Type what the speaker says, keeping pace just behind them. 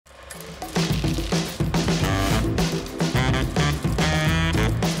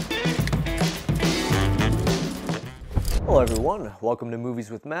everyone, welcome to Movies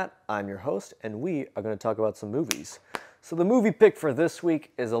with Matt. I'm your host, and we are going to talk about some movies. So the movie pick for this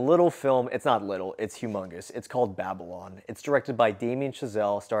week is a little film. It's not little, it's humongous. It's called Babylon. It's directed by Damien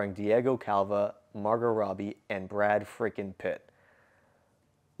Chazelle, starring Diego Calva, Margot Robbie, and Brad freaking Pitt.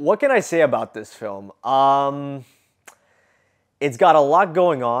 What can I say about this film? It's got a lot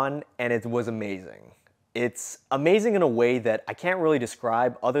going on, and it was amazing. It's amazing in a way that I can't really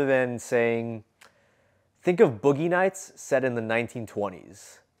describe other than saying, think of Boogie Nights set in the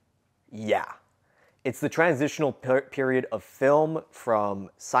 1920s. Yeah. It's the transitional period of film from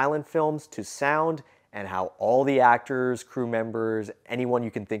silent films to sound and how all the actors, crew members, anyone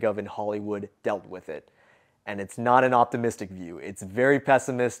you can think of in Hollywood dealt with it. And it's not an optimistic view. It's very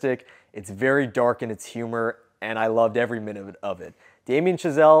pessimistic, it's very dark in its humor, and I loved every minute of it. Damien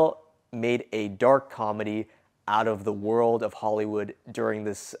Chazelle made a dark comedy out of the world of Hollywood during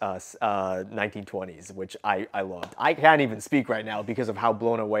this 1920s, which I loved. I can't even speak right now because of how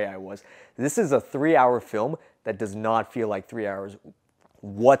blown away I was. This is a 3-hour film that does not feel like 3 hours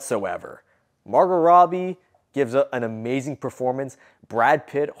whatsoever. Margot Robbie gives an amazing performance. Brad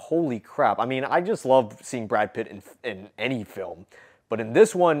Pitt, holy crap. I mean, I just love seeing Brad Pitt in any film. But in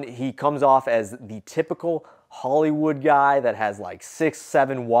this one, he comes off as the typical Hollywood guy that has like 6,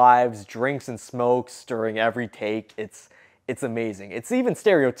 7 wives, drinks and smokes during every take. It's amazing. It's even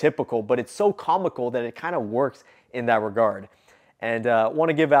stereotypical, but it's so comical that it kind of works in that regard. And want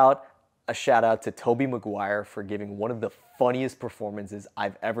to give out a shout out to Tobey Maguire for giving one of the funniest performances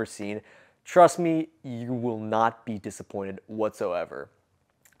I've ever seen. Trust me, you will not be disappointed whatsoever.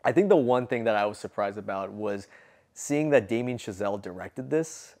 I think the one thing that I was surprised about was seeing that Damien Chazelle directed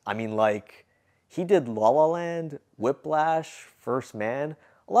this. I mean, like, he did La La Land, Whiplash, First Man.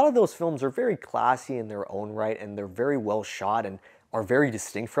 A lot of those films are very classy in their own right, and they're very well shot and are very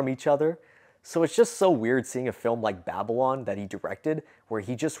distinct from each other. So it's just so weird seeing a film like Babylon that he directed, where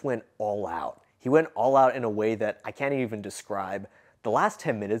he just went all out. He went all out in a way that I can't even describe. The last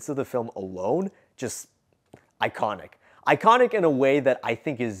 10 minutes of the film alone, just iconic. Iconic in a way that I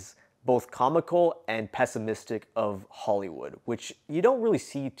think is both comical and pessimistic of Hollywood, which you don't really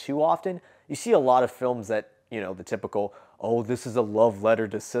see too often. You see a lot of films that, you know, the typical, oh, this is a love letter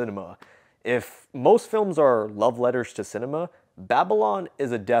to cinema. If most films are love letters to cinema, Babylon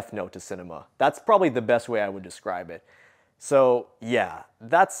is a death note to cinema. That's probably the best way I would describe it. So yeah,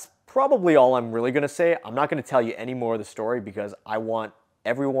 that's probably all I'm really gonna say. I'm not gonna tell you any more of the story because I want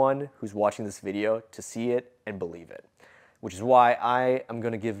everyone who's watching this video to see it and believe it, which is why I am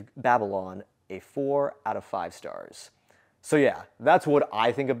gonna give Babylon a 4 out of 5 stars. So yeah, that's what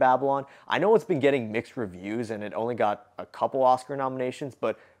I think of Babylon. I know it's been getting mixed reviews and it only got a couple Oscar nominations,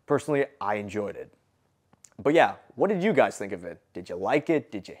 but personally, I enjoyed it. But yeah, what did you guys think of it? Did you like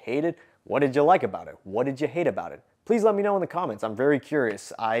it? Did you hate it? What did you like about it? What did you hate about it? Please let me know in the comments. I'm very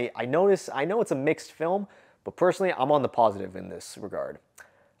curious. I know it's a mixed film, but personally, I'm on the positive in this regard.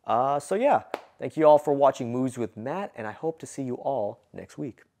 So yeah, thank you all for watching Movies with Matt, and I hope to see you all next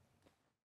week.